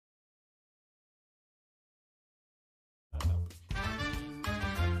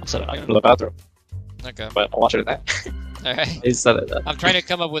said I'm going to the bathroom. Okay. But I'll watch it at that. Alright. He said it. I'm trying to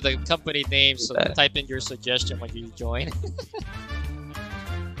come up with a company name, so type in your suggestion when you join.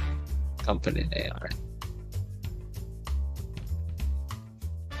 Company name. Alright.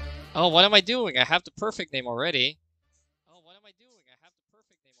 Oh, what am I doing? I have the perfect name already.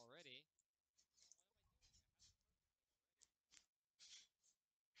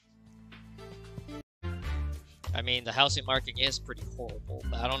 I mean, the housing market is pretty horrible,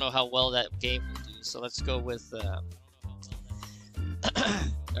 but I don't know how well that game will do. So let's go with. All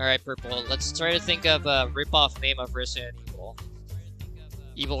right, Purple. Let's try to think of a rip-off name of Resident Evil.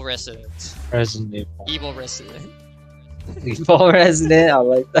 Evil Resident. Resident Evil. Evil Resident. Evil Resident. I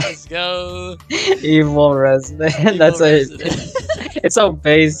like that. Let's go. Evil Resident. Evil That's Resident. It's so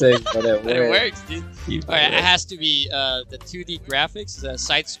basic, but it works. It works, dude. Evil All right, it Resident. has to be the 2D graphics, the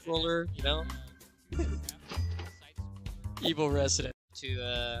side scroller, you know. Evil Resident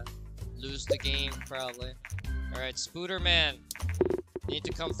to lose the game probably. All right, Spooter Man, you need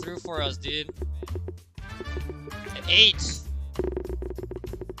to come through for us, dude. An 8.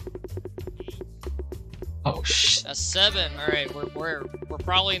 Oh shit. A 7. All right, we're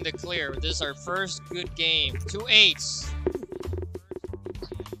probably in the clear. This is our first good game. 2 8s.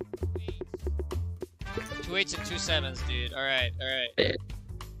 2 8s and 2 7s, dude. All right, all right.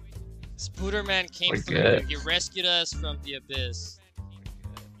 Spooderman came through. Good. He rescued us from the abyss.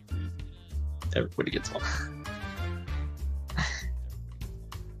 Everybody gets one.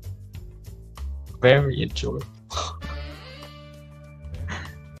 Very enjoyable.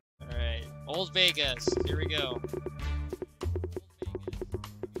 Alright. Old Vegas. Here we go.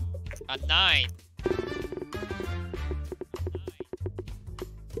 A 9.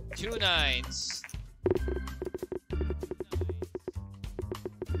 2 9s.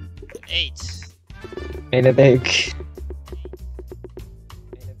 8. Made a big.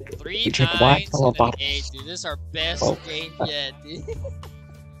 3 You drink 9s wax all and an about- 8, dude. This is our best game yet, dude.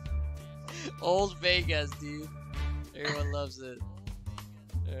 Old Vegas, dude. Everyone loves it.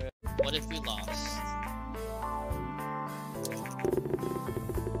 What if we lost?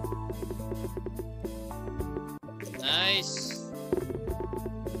 Nice.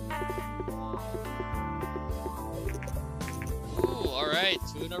 Ooh, alright.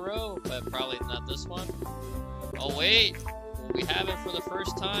 2 in a row, but probably not this one. Oh, wait. Will we have it for the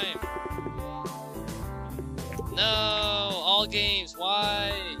first time? No! All games.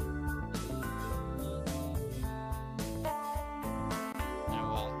 Why? Oh,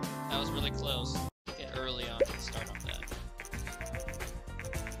 well. That was really close. Get early on to start on that.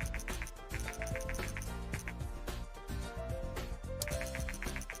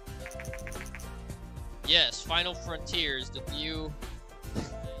 Yes, Final Frontiers, the new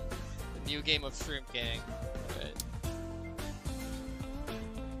game of Shrimp Gang. Right.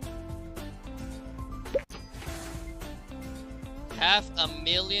 Half a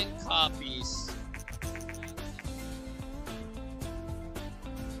million copies.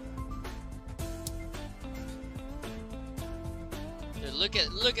 Dude, look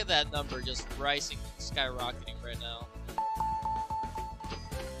at that number just rising, skyrocketing right now.